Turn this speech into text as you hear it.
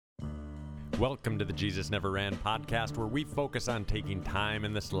Welcome to the Jesus Never Ran podcast, where we focus on taking time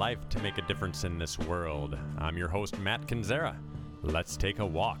in this life to make a difference in this world. I'm your host, Matt Canzera. Let's take a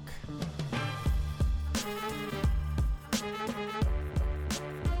walk.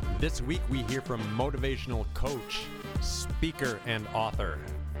 This week, we hear from motivational coach, speaker, and author,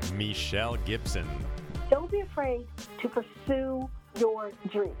 Michelle Gibson. Don't be afraid to pursue your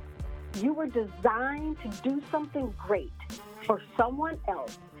dream. You were designed to do something great for someone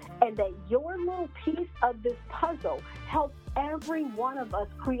else, and that your little piece of this puzzle helps every one of us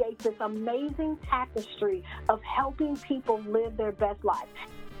create this amazing tapestry of helping people live their best life.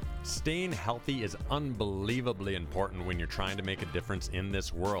 Staying healthy is unbelievably important when you're trying to make a difference in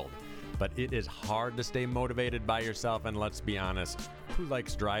this world. But it is hard to stay motivated by yourself, and let's be honest, who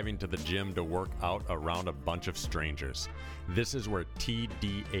likes driving to the gym to work out around a bunch of strangers? This is where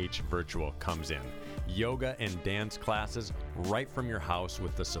TDH Virtual comes in. Yoga and dance classes right from your house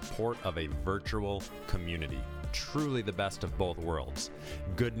with the support of a virtual community. Truly the best of both worlds.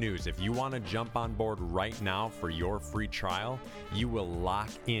 Good news, if you want to jump on board right now for your free trial, you will lock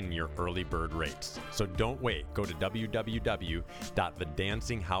in your early bird rates. So don't wait. Go to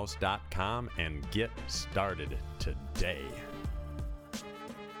www.thedancinghouse.com and get started today.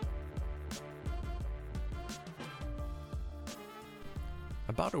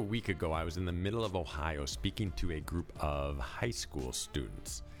 About a week ago, I was in the middle of Ohio speaking to a group of high school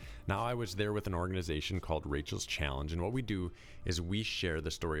students. Now, I was there with an organization called Rachel's Challenge, and what we do is we share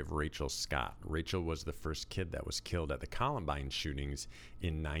the story of Rachel Scott. Rachel was the first kid that was killed at the Columbine shootings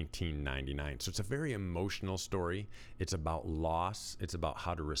in 1999. So it's a very emotional story. It's about loss. It's about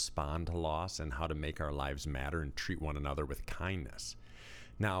how to respond to loss and how to make our lives matter and treat one another with kindness.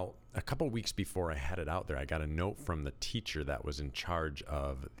 Now, a couple weeks before I headed out there, I got a note from the teacher that was in charge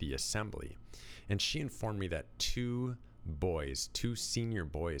of the assembly, and she informed me that two senior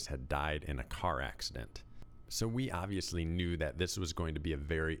boys had died in a car accident. So we obviously knew that this was going to be a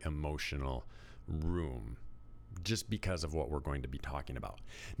very emotional room just because of what we're going to be talking about.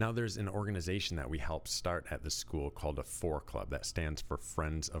 Now, there's an organization that we help start at the school called a FOR Club that stands for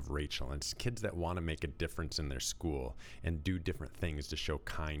Friends of Rachel. And it's kids that want to make a difference in their school and do different things to show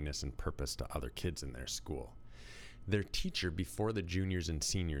kindness and purpose to other kids in their school. Their teacher, before the juniors and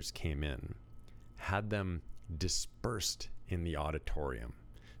seniors came in, had them dispersed in the auditorium.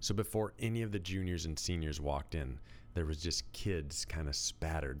 So before any of the juniors and seniors walked in, there was just kids kind of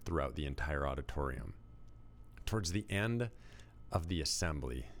spattered throughout the entire auditorium. Towards the end of the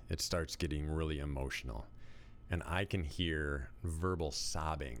assembly, it starts getting really emotional, and I can hear verbal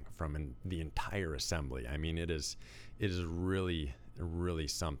sobbing from the entire assembly. I mean, it is really, really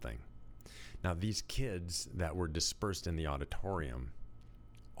something. Now, these kids that were dispersed in the auditorium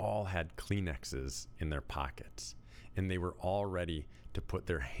all had Kleenexes in their pockets, and they were all ready to put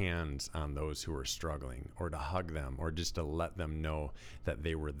their hands on those who were struggling, or to hug them, or just to let them know that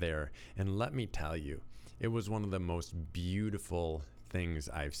they were there. And let me tell you, it was one of the most beautiful things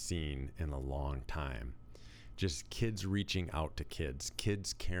I've seen in a long time. Just kids reaching out to kids,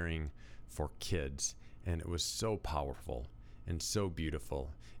 kids caring for kids. And it was so powerful and so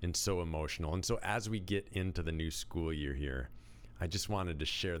beautiful and so emotional. And so as we get into the new school year here, I just wanted to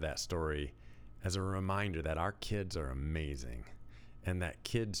share that story as a reminder that our kids are amazing and that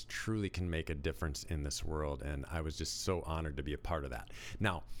kids truly can make a difference in this world. And I was just so honored to be a part of that.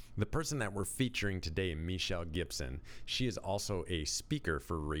 Now, the person that we're featuring today, Michelle Gibson, she is also a speaker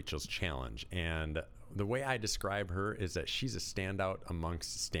for Rachel's Challenge. And the way I describe her is that she's a standout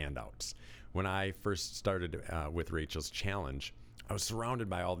amongst standouts. When I first started with Rachel's Challenge, I was surrounded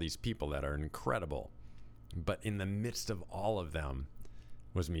by all these people that are incredible. But in the midst of all of them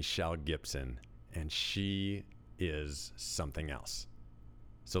was Michelle Gibson, and she is something else.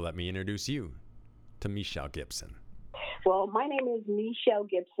 So let me introduce you to Michelle Gibson. Well, my name is Michelle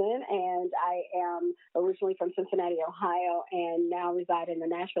Gibson, and I am originally from Cincinnati, Ohio, and now reside in the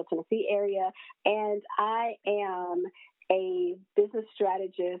Nashville, Tennessee area. And I am a business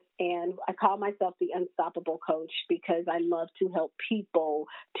strategist, and I call myself the Unstoppable Coach because I love to help people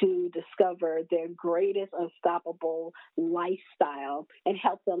to discover their greatest unstoppable lifestyle and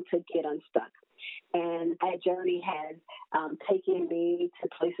help them to get unstuck. And that journey has taken me to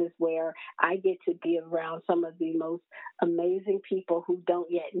places where I get to be around some of the most amazing people who don't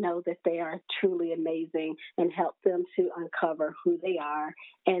yet know that they are truly amazing, and help them to uncover who they are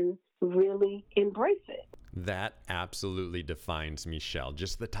and really embrace it. That absolutely defines Michelle.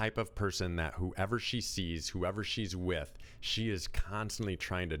 Just the type of person that whoever she sees, whoever she's with, she is constantly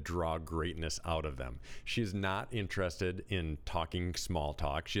trying to draw greatness out of them. She is not interested in talking small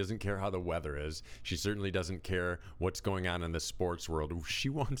talk. She doesn't care how the weather is. She certainly doesn't care what's going on in the sports world. She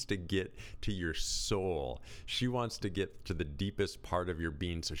wants to get to your soul. She wants to get to the deepest part of your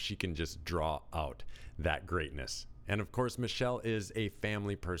being so she can just draw out that greatness. And of course, Michelle is a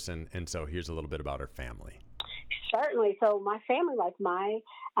family person, and so here's a little bit about her family. Certainly. So my family, like my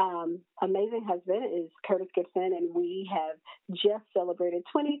amazing husband is Curtis Gibson, and we have just celebrated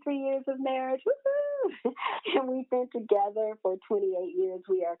 23 years of marriage. Woo-hoo! And we've been together for 28 years.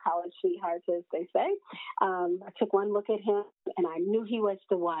 We are college sweethearts, as they say. I took one look at him, and I knew he was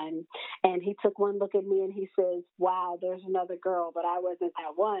the one. And he took one look at me, and he says, wow, there's another girl, but I wasn't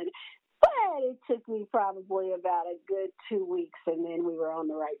that one. But it took me probably about a good 2 weeks, and then we were on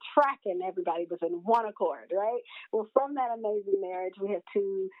the right track, and everybody was in one accord, right? Well, from that amazing marriage, we have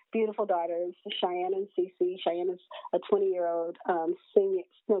two beautiful daughters, Cheyenne and Cece. Cheyenne is a 20-year-old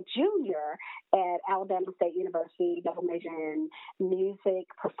junior at Alabama State University, double major in music,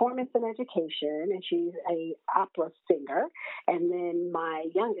 performance, and education, and she's a opera singer. And then my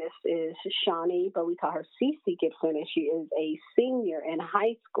youngest is Shawnee, but we call her Cece Gibson, and she is a senior in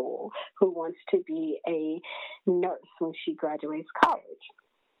high school who wants to be a nurse when she graduates college.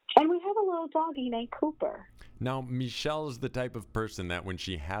 And we have a little doggy named Cooper. Now, Michelle is the type of person that when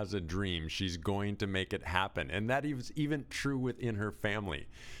she has a dream, she's going to make it happen. And that is even true within her family.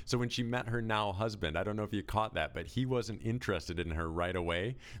 So when she met her now husband, I don't know if you caught that, but he wasn't interested in her right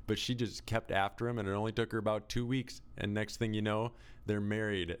away. But she just kept after him, and it only took her about 2 weeks. And next thing you know, they're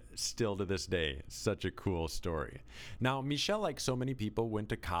married still to this day. Such a cool story. Now, Michelle, like so many people, went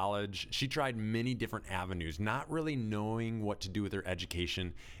to college. She tried many different avenues, not really knowing what to do with her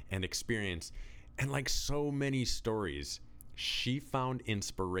education and experience. And like so many stories, she found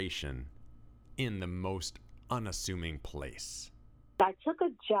inspiration in the most unassuming place. I took a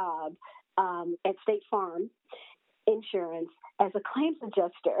job at State Farm Insurance as a claims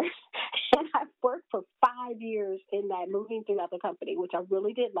adjuster. And I've worked for 5 years in that, moving throughout the company, which I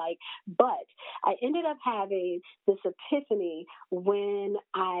really did like. But I ended up having this epiphany when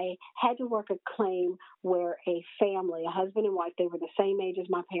I had to work a claim where a family, a husband and wife, they were the same age as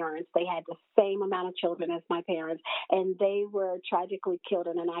my parents. They had the same amount of children as my parents, and they were tragically killed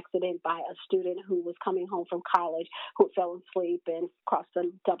in an accident by a student who was coming home from college who fell asleep and crossed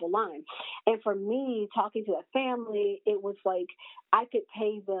the double line. And for me, talking to that family, it was like I could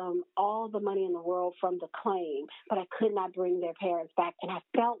pay them all the money in the world from the claim, but I could not bring their parents back. And I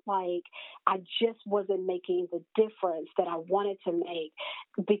felt like I just wasn't making the difference that I wanted to make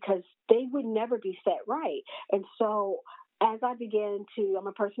because they would never be set right. And so as I began to, I'm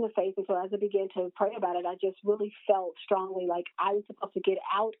a person of faith, and so as I began to pray about it, I just really felt strongly like I was supposed to get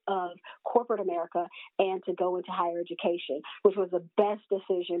out of corporate America and to go into higher education, which was the best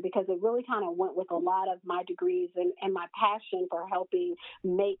decision because it really kind of went with a lot of my degrees and my passion for helping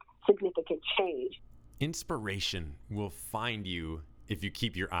make significant change. Inspiration will find you if you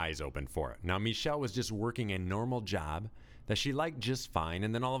keep your eyes open for it. Now, Michelle was just working a normal job that she liked just fine,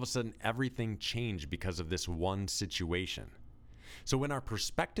 and then all of a sudden everything changed because of this one situation. So when our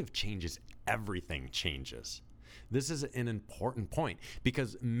perspective changes, everything changes. This is an important point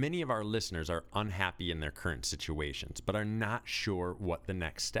because many of our listeners are unhappy in their current situations, but are not sure what the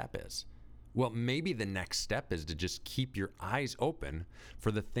next step is. Well, maybe the next step is to just keep your eyes open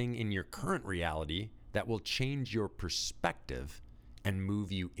for the thing in your current reality that will change your perspective and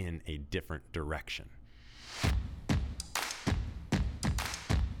move you in a different direction.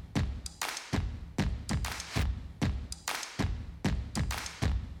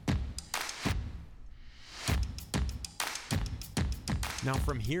 Now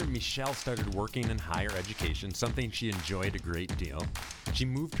from here, Michelle started working in higher education, something she enjoyed a great deal. She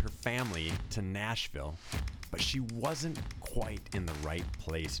moved her family to Nashville, but she wasn't quite in the right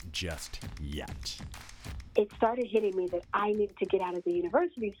place just yet. It started hitting me that I needed to get out of the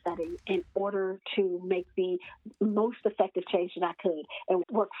university setting in order to make the most effective change that I could and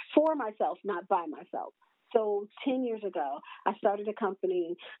work for myself, not by myself. So 10 years ago, I started a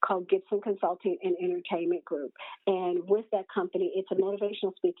company called Gibson Consulting and Entertainment Group. And with that company, it's a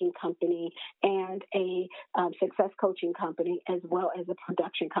motivational speaking company and a success coaching company, as well as a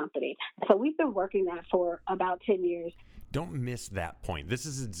production company. So we've been working that for about 10 years. Don't miss that point. This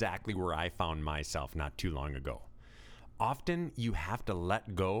is exactly where I found myself not too long ago. Often you have to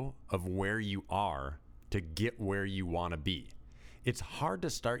let go of where you are to get where you want to be. It's hard to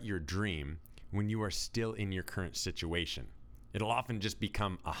start your dream when you are still in your current situation. It'll often just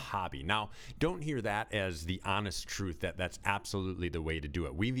become a hobby. Now, don't hear that as the honest truth that that's absolutely the way to do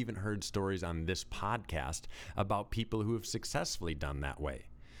it. We've even heard stories on this podcast about people who have successfully done that way.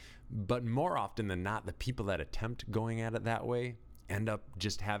 But more often than not, the people that attempt going at it that way end up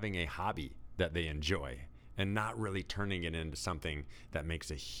just having a hobby that they enjoy and not really turning it into something that makes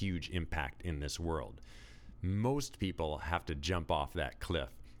a huge impact in this world. Most people have to jump off that cliff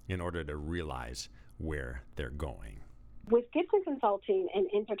in order to realize where they're going. With Gibson Consulting and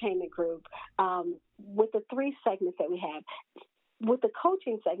Entertainment Group, with the 3 segments that we have, with the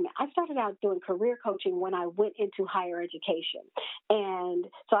coaching segment, I started out doing career coaching when I went into higher education. And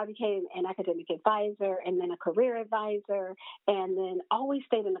so I became an academic advisor and then a career advisor, and then always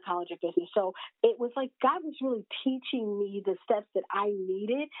stayed in the College of Business. So it was like God was really teaching me the steps that I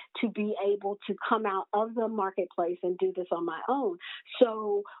needed to be able to come out of the marketplace and do this on my own.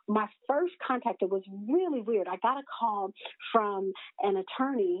 So my first contact, it was really weird. I got a call from an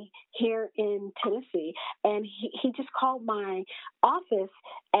attorney here in Tennessee, and he just called my office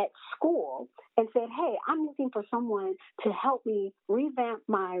at school and said, "Hey, I'm looking for someone to help me revamp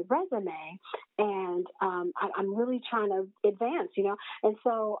my resume, and I'm really trying to advance, And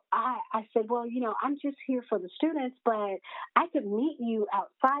so I said, well, I'm just here for the students, but I could meet you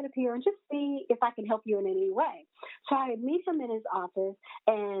outside of here and just see if I can help you in any way. So I meet him in his office,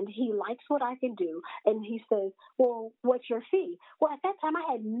 and he likes what I can do, and he says, well, what's your fee? Well, at that time,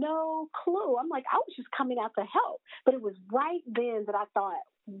 I had no clue. I'm like, I was just coming out to help, but it was right then that I thought,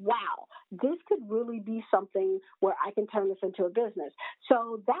 wow, this could really be something where I can turn this into a business.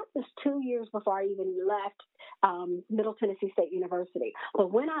 So that was 2 years before I even left Middle Tennessee State University.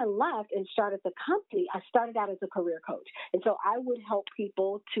 But when I left and started the company, I started out as a career coach. And so I would help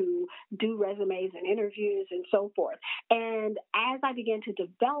people to do resumes and interviews and so forth. And as I began to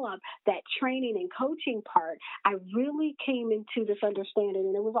develop that training and coaching part, I really came into this understanding.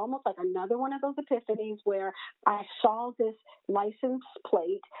 And it was almost like another one of those epiphanies where I saw this license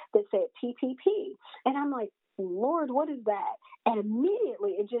plate that said PPP. And I'm like, Lord, what is that? And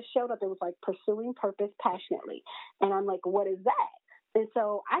immediately it just showed up. It was like pursuing purpose passionately. And I'm like, what is that? And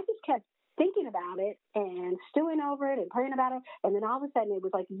so I just kept thinking about it and stewing over it and praying about it. And then all of a sudden it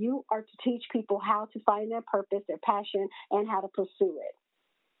was like, you are to teach people how to find their purpose, their passion, and how to pursue it.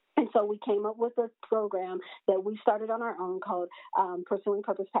 And so we came up with a program that we started on our own called Pursuing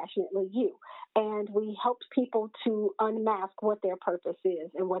Purpose Passionately You. And we helped people to unmask what their purpose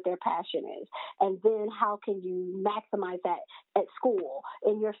is and what their passion is. And then how can you maximize that at school,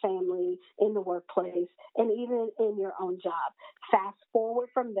 in your family, in the workplace, and even in your own job. Fast forward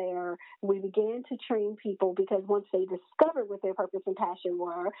from there, we began to train people because once they discovered what their purpose and passion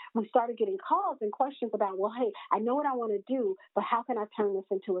were, we started getting calls and questions about, well, hey, I know what I want to do, but how can I turn this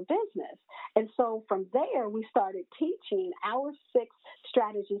into a business? And so from there, we started teaching our 6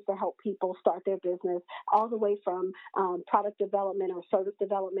 strategies to help people start their business, all the way from product development or service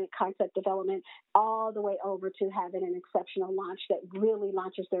development, concept development, all the way over to having an exceptional launch that really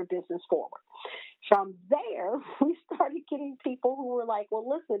launches their business forward. From there, we started getting people who were like, well,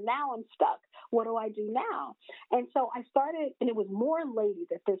 listen, now I'm stuck. What do I do now? And so I started, and it was more ladies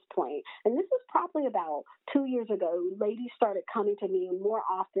at this point. And this was probably about 2 years ago. Ladies started coming to me more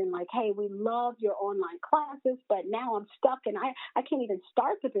often like, hey, we love your online classes, but now I'm stuck and I can't even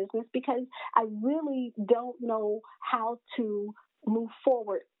start the business because I really don't know how to move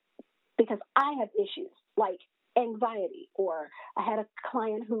forward because I have issues like anxiety, or I had a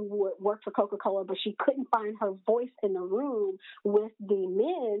client who would work for Coca-Cola, but she couldn't find her voice in the room with the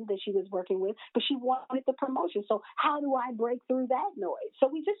men that she was working with, but she wanted the promotion. So how do I break through that noise? So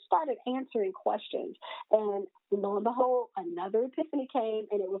we just started answering questions, and lo and behold, another epiphany came,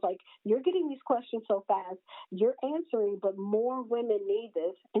 and it was like, you're getting these questions so fast, you're answering, but more women need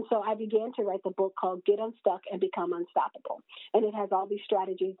this. And so I began to write the book called Get Unstuck and Become Unstoppable. And it has all these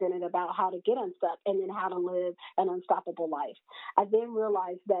strategies in it about how to get unstuck and then how to live an unstoppable life. I then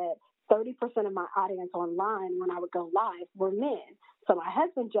realized that 30% of my audience online when I would go live were men. So my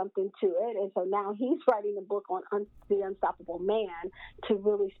husband jumped into it, and so now he's writing a book on the unstoppable man to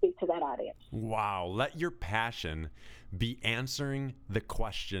really speak to that audience. Wow. Let your passion be answering the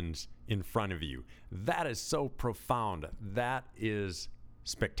questions in front of you. That is so profound. That is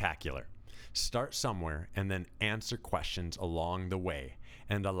spectacular. Start somewhere and then answer questions along the way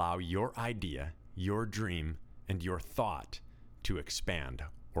and allow your idea, your dream, and your thought to expand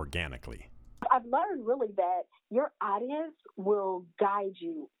organically. I've learned really that your audience will guide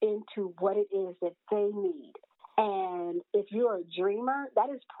you into what it is that they need. And if you're a dreamer, that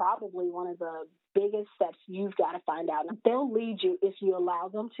is probably one of the biggest steps you've got to find out. They'll lead you if you allow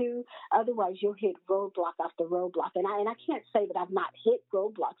them to. Otherwise, you'll hit roadblock after roadblock. And I can't say that I've not hit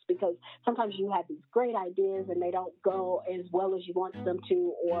roadblocks, because sometimes you have these great ideas and they don't go as well as you want them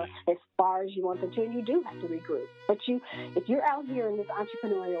to, or as far as you want them to, and you do have to regroup. But if you're out here in this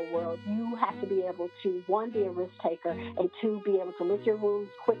entrepreneurial world, you have to be able to, one, be a risk taker, and two, be able to lick your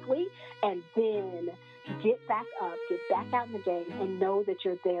wounds quickly, and then get back up, get back out in the game, and know that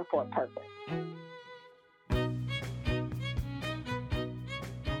you're there for a purpose.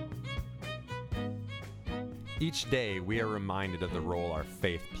 Each day, we are reminded of the role our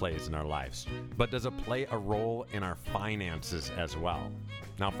faith plays in our lives. But does it play a role in our finances as well?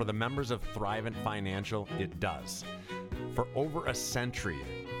 Now, for the members of Thrivent Financial, it does. For over a century,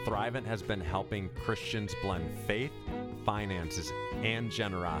 Thrivent has been helping Christians blend faith, finances, and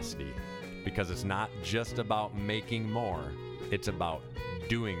generosity, because it's not just about making more, it's about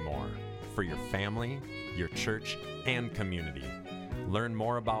doing more for your family, your church, and community. Learn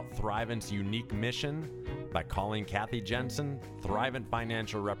more about Thrivent's unique mission by calling Kathy Jensen, Thrivent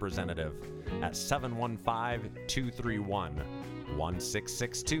Financial Representative, at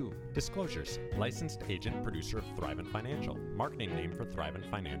 715-231-1662. Disclosures: licensed agent, producer of Thrivent Financial. Marketing name for Thrivent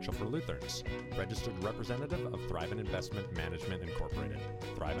Financial for Lutherans. Registered representative of Thrivent Investment Management Incorporated.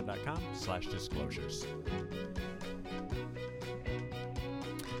 Thrivent.com/disclosures.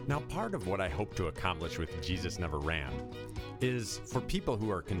 Now, part of what I hope to accomplish with Jesus Never Ran is for people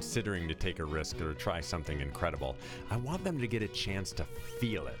who are considering to take a risk or try something incredible, I want them to get a chance to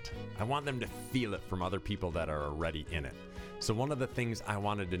feel it. I want them to feel it from other people that are already in it. So one of the things I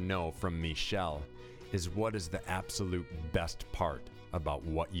wanted to know from Michelle is, what is the absolute best part about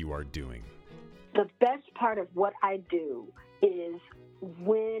what you are doing? The best part of what I do is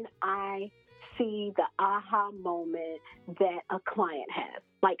when I see the aha moment that a client has.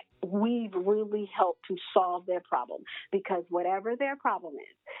 Like, we've really helped to solve their problem, because whatever their problem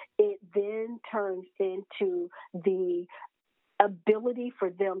is, it then turns into the ability for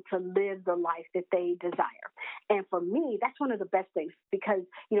them to live the life that they desire. And for me, that's one of the best things, because,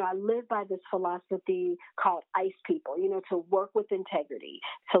 I live by this philosophy called ICE people, to work with integrity,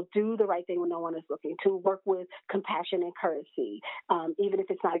 to do the right thing when no one is looking, to work with compassion and courtesy, even if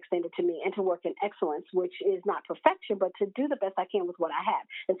it's not extended to me, and to work in excellence, which is not perfection, but to do the best I can with what I have.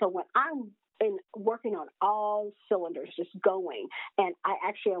 And so when I'm working on all cylinders, just going, and I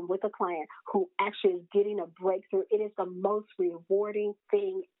actually am with a client who actually is getting a breakthrough, it is the most rewarding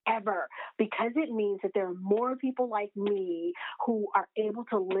thing ever, because it means that there are more people like me who are able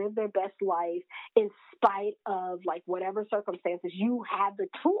to live their best life in spite of whatever circumstances. You have the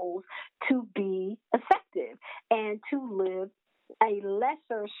tools to be effective and to live a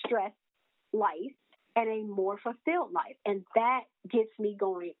lesser stress life and a more fulfilled life. And that gets me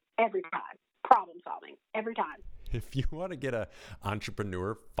going every time. Problem solving every time. If you want to get an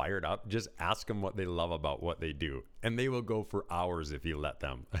entrepreneur fired up, just ask them what they love about what they do, and they will go for hours if you let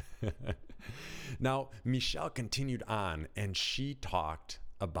them. Now, Michelle continued on, and she talked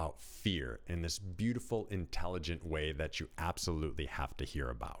about fear in this beautiful, intelligent way that you absolutely have to hear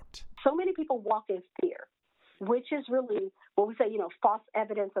about. So many people walk in fear, which is really what we say, false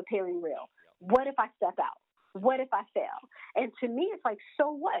evidence appearing real. What if I step out? What if I fail? And to me, it's like,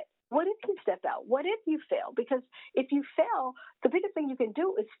 so what? What if you step out? What if you fail? Because if you fail, the biggest thing you can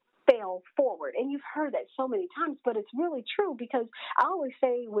do is fail forward. And you've heard that so many times, but it's really true, because I always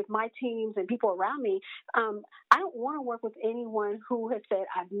say with my teams and people around me, I don't want to work with anyone who has said,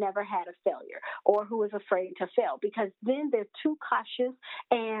 I've never had a failure, or who is afraid to fail, because then they're too cautious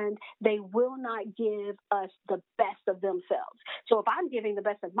and they will not give us the best of themselves. So if I'm giving the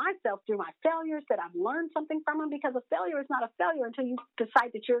best of myself through my failures, that I've learned something from them, because a failure is not a failure until you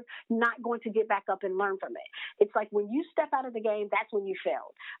decide that you're not going to get back up and learn from it. It's like when you step out of the game, that's when you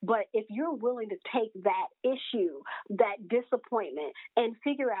failed. But if you're willing to take that issue, that disappointment, and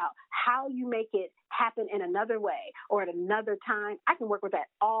figure out how you make it happen in another way or at another time, I can work with that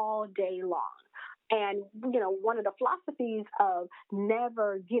all day long. And, one of the philosophies of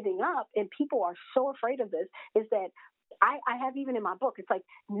never giving up, and people are so afraid of this, is that I have, even in my book, it's like,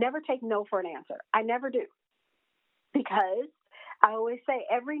 never take no for an answer. I never do. Because I always say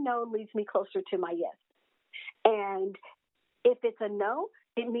every no leads me closer to my yes. And if it's a no,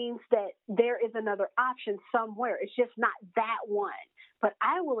 it means that there is another option somewhere. It's just not that one. But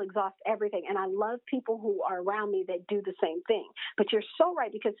I will exhaust everything. And I love people who are around me that do the same thing. But you're so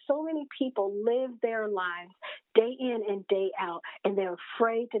right, because so many people live their lives day in and day out, and they're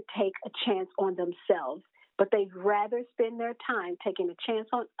afraid to take a chance on themselves. But they'd rather spend their time taking a chance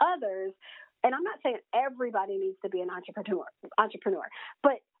on others And I'm not saying everybody needs to be an entrepreneur,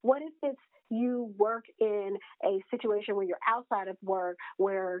 but what if it's you work in a situation where you're outside of work,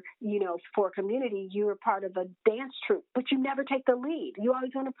 where, for a community, you are part of a dance troupe, but you never take the lead. You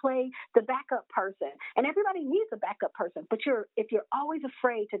always want to play the backup person. And everybody needs a backup person. But if you're always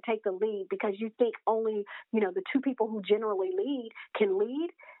afraid to take the lead because you think only, the two people who generally lead can lead,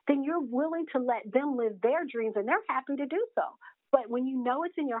 then you're willing to let them live their dreams, and they're happy to do so. But when you know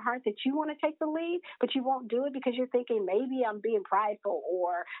it's in your heart that you want to take the lead, but you won't do it because you're thinking maybe I'm being prideful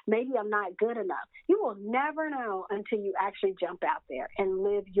or maybe I'm not good enough, you will never know until you actually jump out there and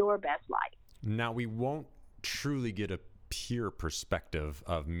live your best life. Now, we won't truly get a pure perspective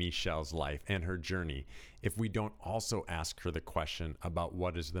of Michelle's life and her journey if we don't also ask her the question about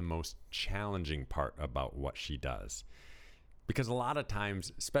what is the most challenging part about what she does. Because a lot of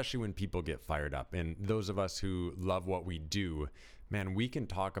times, especially when people get fired up, and those of us who love what we do, man, we can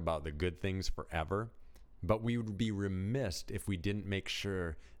talk about the good things forever, but we would be remiss if we didn't make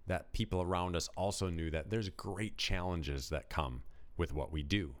sure that people around us also knew that there's great challenges that come with what we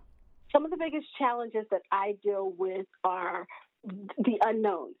do. Some of the biggest challenges that I deal with are the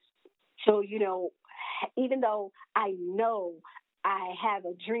unknowns. So, even though I know I have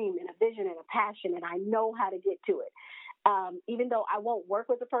a dream and a vision and a passion and I know how to get to it, even though I won't work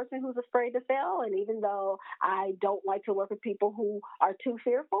with a person who's afraid to fail, and even though I don't like to work with people who are too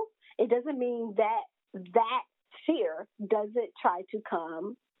fearful, it doesn't mean that fear doesn't try to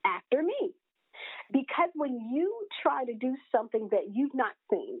come after me. Because when you try to do something that you've not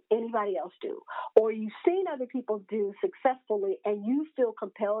seen anybody else do, or you've seen other people do successfully, and you feel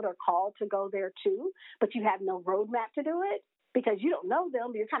compelled or called to go there too, but you have no roadmap to do it, because you don't know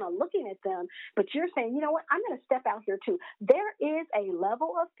them, you're kind of looking at them, but you're saying, you know what, I'm going to step out here too. There is a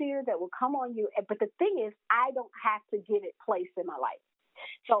level of fear that will come on you, but the thing is, I don't have to give it place in my life.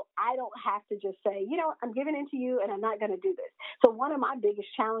 So I don't have to just say, I'm giving in to you and I'm not going to do this. So one of my biggest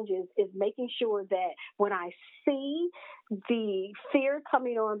challenges is making sure that when I see the fear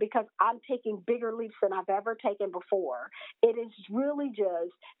coming on because I'm taking bigger leaps than I've ever taken before, it is really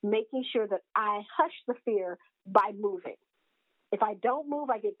just making sure that I hush the fear by moving. If I don't move,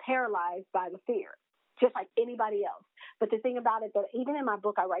 I get paralyzed by the fear, just like anybody else. But the thing about it, that even in my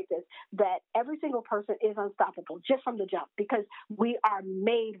book, I write this, that every single person is unstoppable just from the jump, because we are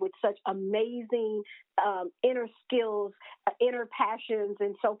made with such amazing inner skills, inner passions,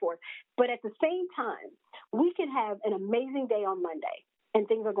 and so forth. But at the same time, we can have an amazing day on Monday, and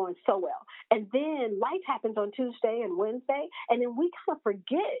things are going so well. And then life happens on Tuesday and Wednesday, and then we kind of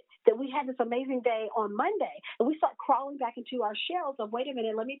forget that we had this amazing day on Monday, and we start crawling back into our shells of, wait a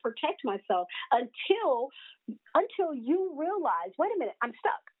minute, let me protect myself until you realize, wait a minute, I'm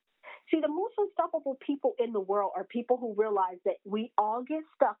stuck. See, the most unstoppable people in the world are people who realize that we all get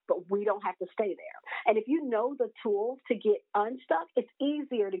stuck, but we don't have to stay there. And if you know the tools to get unstuck, it's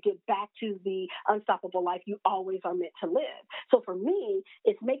easier to get back to the unstoppable life you always are meant to live. So for me,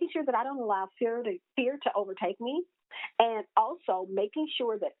 it's making sure that I don't allow fear to overtake me, and also making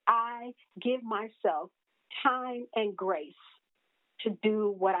sure that I give myself time and grace to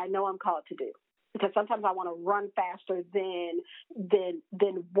do what I know I'm called to do. Because sometimes I want to run faster than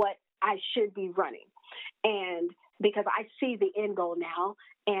what I should be running. And because I see the end goal now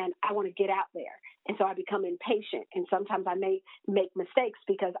and I want to get out there. And so I become impatient. And sometimes I may make mistakes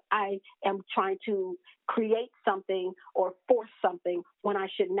because I am trying to create something or force something when I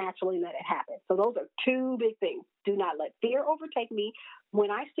should naturally let it happen. So those are two big things. Do not let fear overtake me when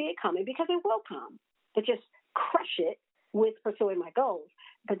I see it coming, because it will come, but just crush it with pursuing my goals.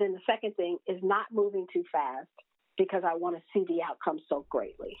 But then the second thing is not moving too fast because I want to see the outcome so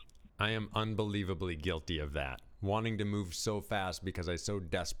greatly. I am unbelievably guilty of that. Wanting to move so fast because I so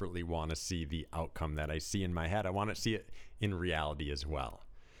desperately want to see the outcome that I see in my head. I want to see it in reality as well.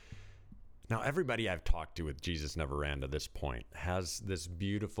 Now, everybody I've talked to with Jesus Never Ran to this point has this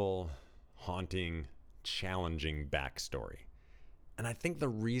beautiful, haunting, challenging backstory. And I think the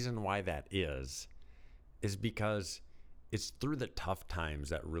reason why that is because it's through the tough times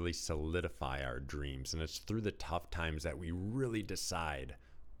that really solidify our dreams. And it's through the tough times that we really decide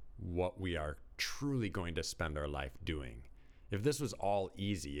what we are truly going to spend our life doing. If this was all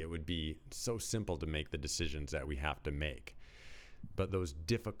easy, it would be so simple to make the decisions that we have to make. But those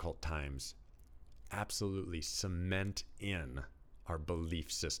difficult times absolutely cement in our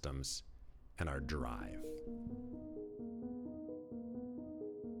belief systems and our drive.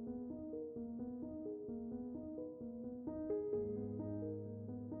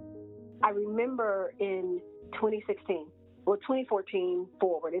 I remember in 2016, 2014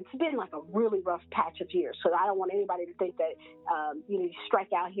 forward, it's been like a really rough patch of years. So I don't want anybody to think that, you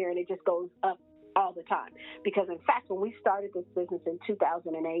strike out here and it just goes up all the time. Because in fact, when we started this business in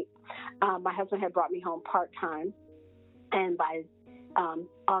 2008, my husband had brought me home part-time. And by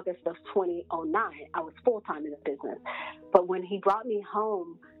August of 2009, I was full-time in the business. But when he brought me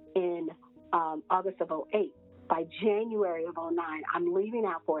home in August of 2008, by January of 2009, I'm leaving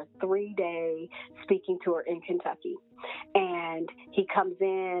out for a 3-day speaking tour in Kentucky. And he comes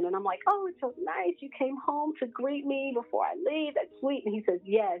in, and I'm like, oh, it's so nice. You came home to greet me before I leave. That's sweet. And he says,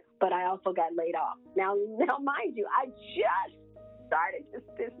 yes, but I also got laid off. Now, mind you, I just started this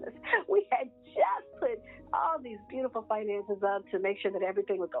business. We had just put all these beautiful finances up to make sure that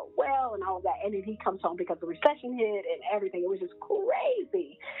everything would go well and all of that. And then he comes home because the recession hit and everything. It was just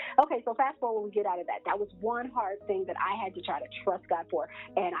crazy. Okay, so fast forward, we get out of that. That was one hard thing that I had to try to trust God for.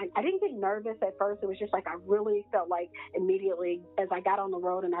 And I didn't get nervous at first. It was just like I really felt like immediately as I got on the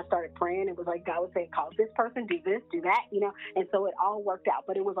road and I started praying, it was like God was saying, call this person, do this, do that, And so it all worked out.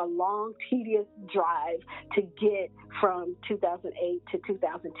 But it was a long, tedious drive to get from 2008 to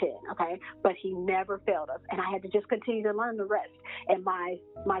 2010, okay? But he never failed us. And I had to just continue to learn the rest. And my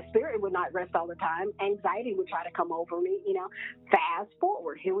spirit would not rest all the time. Anxiety would try to come over me, Fast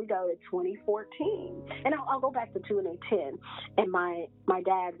forward, here we go to 2014. And I'll go back to 2010. And my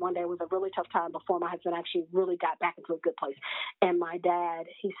dad, one day, was a really tough time before my husband actually really got back into a good place. And my dad,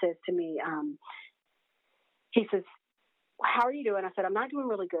 he says to me, he says, how are you doing? I said, I'm not doing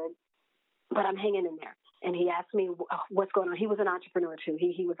really good, but I'm hanging in there. And he asked me what's going on. He was an entrepreneur too.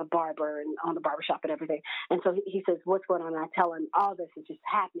 He was a barber and on the barbershop and everything. And so he says, what's going on? And I tell him all this is just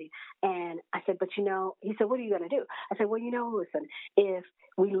happening. And I said, but he said, what are you going to do? I said, well, listen, if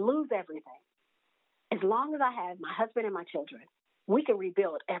we lose everything, as long as I have my husband and my children, we can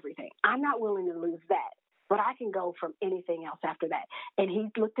rebuild everything. I'm not willing to lose that. But I can go from anything else after that. And he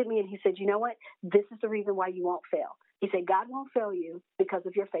looked at me and he said, you know what? This is the reason why you won't fail. He said, God won't fail you because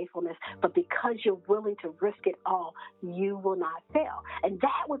of your faithfulness, but because you're willing to risk it all, you will not fail. And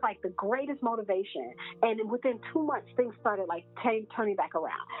that was like the greatest motivation. And within 2 months, things started like turning back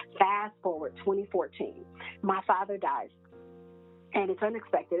around. Fast forward, 2014, my father dies. And it's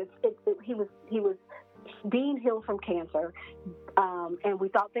unexpected. He was being healed from cancer, and we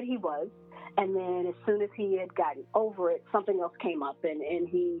thought that he was. And then as soon as he had gotten over it, something else came up, and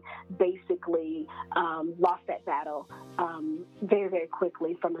he basically lost that battle very, very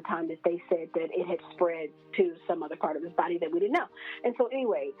quickly from the time that they said that it had spread to some other part of his body that we didn't know. And so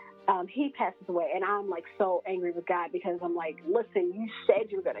anyway, he passes away, and I'm like so angry with God because I'm like, listen, you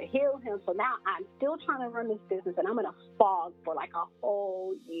said you were going to heal him, so now I'm still trying to run this business, and I'm in a fog for like a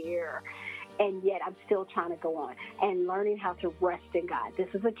whole year. And yet I'm still trying to go on and learning how to rest in God. This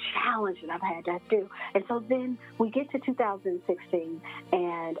is a challenge that I've had to do. And so then we get to 2016,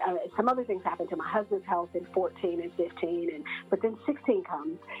 and some other things happen to my husband's health in 14 and 15. But then 16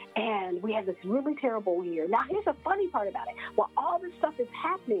 comes, and we have this really terrible year. Now, here's the funny part about it. While all this stuff is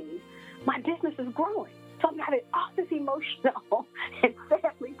happening, my business is growing. So I'm having all this emotional and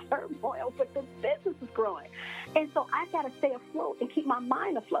family turmoil, but the business is growing. And so I've got to stay afloat and keep my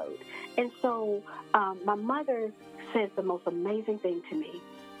mind afloat. And so my mother says the most amazing thing to me.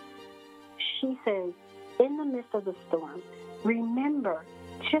 She says, in the midst of the storm, remember,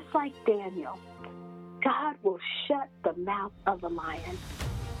 just like Daniel, God will shut the mouth of the lion.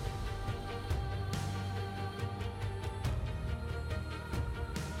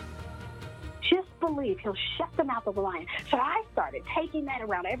 Just believe he'll shut the mouth of the lion. So I started taking that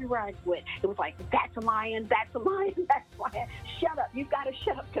around everywhere I went. It was like, that's a lion, that's a lion, that's a lion. Shut up. You've got to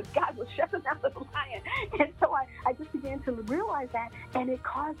shut up because God will shut the mouth of the lion. And so I just began to realize that, and it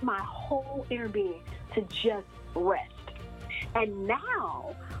caused my whole inner being to just rest. And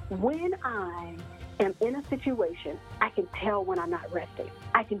now, when I am in a situation, I can tell when I'm not resting.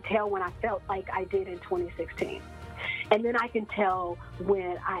 I can tell when I felt like I did in 2016. And then I can tell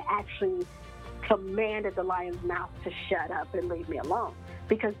when I actually commanded the lion's mouth to shut up and leave me alone,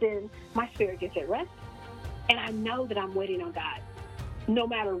 because then my spirit gets at rest, and I know that I'm waiting on God. No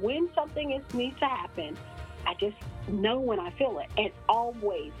matter when something needs to happen, I just know when I feel it, and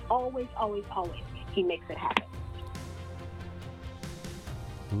always, He makes it happen.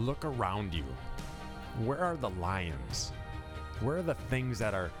 Look around you. Where are the lions? Where are the things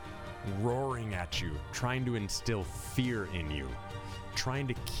that are roaring at you, trying to instill fear in you, trying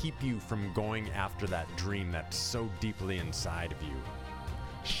to keep you from going after that dream that's so deeply inside of you?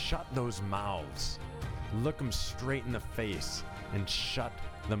 Shut those mouths. Look them straight in the face and shut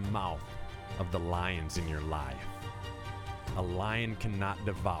the mouth of the lions in your life. A lion cannot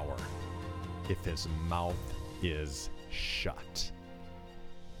devour if his mouth is shut.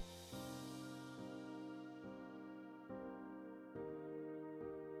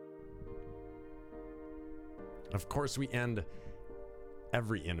 Of course, we end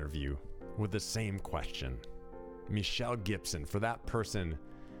every interview with the same question. Michelle Gibson, for that person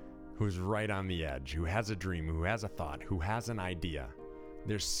who's right on the edge, who has a dream, who has a thought, who has an idea,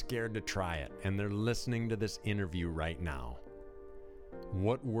 they're scared to try it, and they're listening to this interview right now.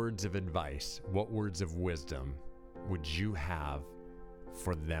 What words of advice, what words of wisdom would you have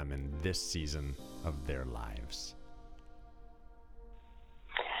for them in this season of their lives?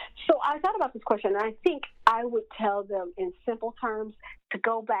 So I thought about this question, and I think I would tell them in simple terms to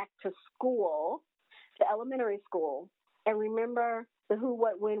go back to school, to elementary school, and remember the who,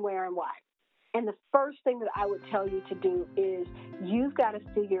 what, when, where, and why. And the first thing that I would tell you to do is you've got to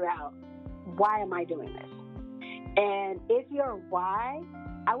figure out, why am I doing this? And if your why,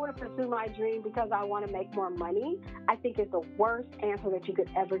 I want to pursue my dream because I want to make more money, I think is the worst answer that you could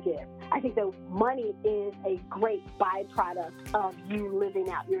ever give. I think that money is a great byproduct of you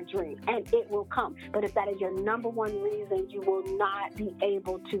living out your dream, and it will come. But if that is your number one reason, you will not be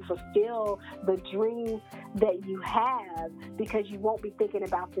able to fulfill the dream that you have because you won't be thinking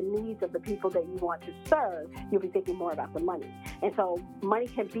about the needs of the people that you want to serve. You'll be thinking more about the money. And so money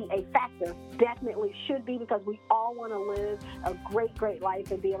can be a factor, definitely should be, because we all want to live a great, great life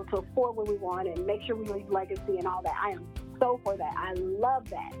and be able to afford what we want and make sure we leave legacy and all that. I am so for that. I love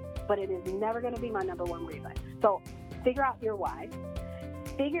that. But it is never going to be my number one reason. So figure out your why.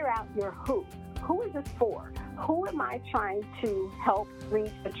 Figure out your who. Who is this for? Who am I trying to help,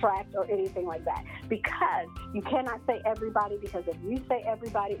 reach, attract, or anything like that? Because you cannot say everybody, because if you say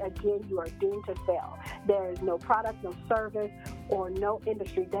everybody, again, you are doomed to fail. There is no product, no service, or no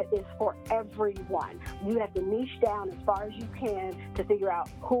industry that is for everyone. You have to niche down as far as you can to figure out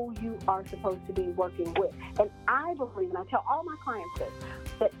who you are supposed to be working with. And I believe, and I tell all my clients this,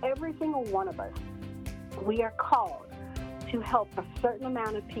 that every single one of us, we are called to help a certain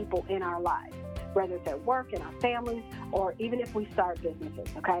amount of people in our lives, whether it's at work, in our families, or even if we start businesses,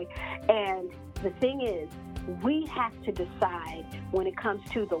 okay? And the thing is, we have to decide when it comes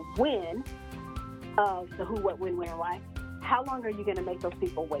to the when of the who, what, when, where, why, how long are you going to make those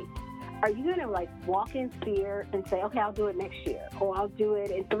people wait? Are you going to walk in fear and say, okay, I'll do it next year, or I'll do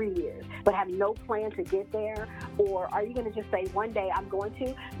it in 3 years, but have no plan to get there? Or are you going to just say, one day I'm going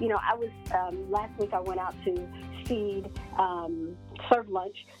to? I was, last week I went out to feed, serve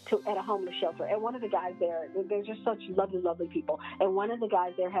lunch at a homeless shelter. And one of the guys there, they're just such lovely, lovely people. And one of the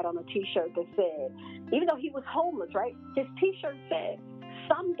guys there had on a T-shirt that said, even though he was homeless, right, his T-shirt said,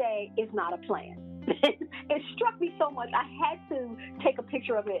 someday is not a plan. It struck me so much. I had to take a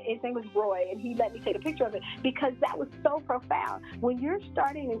picture of it. His name was Roy, and he let me take a picture of it because that was so profound. When you're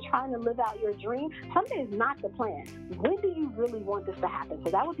starting and trying to live out your dream, something is not the plan. When do you really want this to happen? So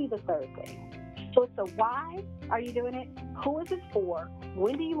that would be the third thing. So it's the why are you doing it? Who is it for?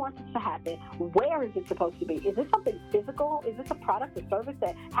 When do you want this to happen? Where is it supposed to be? Is this something physical? Is this a product or service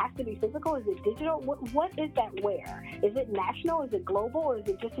that has to be physical? Is it digital? What is that where? Is it national? Is it global? Or is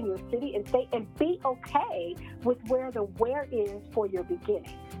it just in your city and state? And be okay with where the where is for your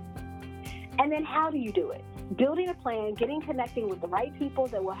beginning. And then how do you do it? Building a plan, connecting with the right people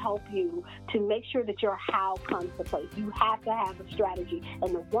that will help you to make sure that your how comes to place. You have to have a strategy.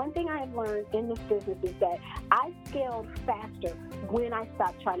 And the one thing I have learned in this business is that I scaled faster when I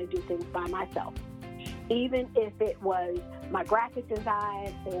stopped trying to do things by myself. Even if it was my graphic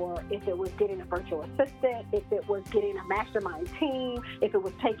design, or if it was getting a virtual assistant, if it was getting a mastermind team, if it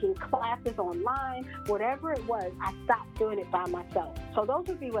was taking classes online, whatever it was, I stopped doing it by myself. So those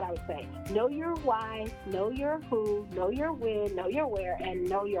would be what I would say. Know your why, know your who, know your when, know your where, and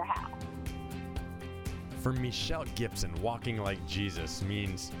know your how. For Michelle Gibson, walking like Jesus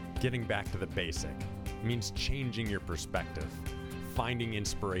means getting back to the basic, means changing your perspective, finding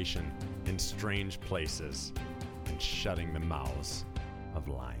inspiration in strange places, and shutting the mouths of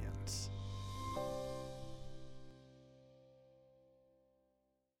lions.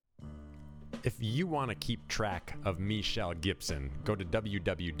 If you want to keep track of Michelle Gibson, go to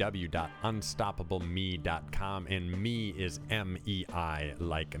www.unstoppableme.com, and me is M-E-I,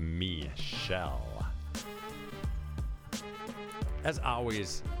 like Michelle. As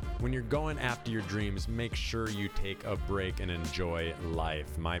always, when you're going after your dreams, make sure you take a break and enjoy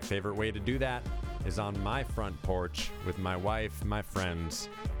life. My favorite way to do that is on my front porch with my wife, my friends,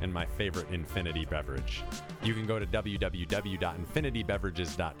 and my favorite Infinity beverage. You can go to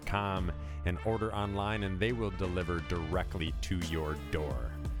www.infinitybeverages.com and order online, and they will deliver directly to your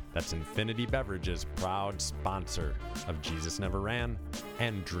door. That's Infinity Beverages, proud sponsor of Jesus Never Ran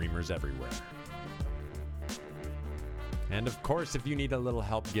and Dreamers Everywhere. And of course, if you need a little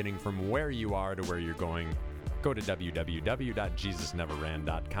help getting from where you are to where you're going, go to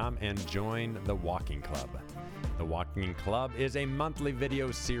www.jesusneverran.com and join the Walking Club. The Walking Club is a monthly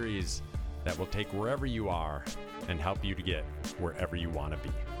video series that will take wherever you are and help you to get wherever you want to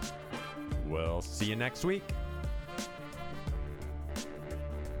be. We'll see you next week.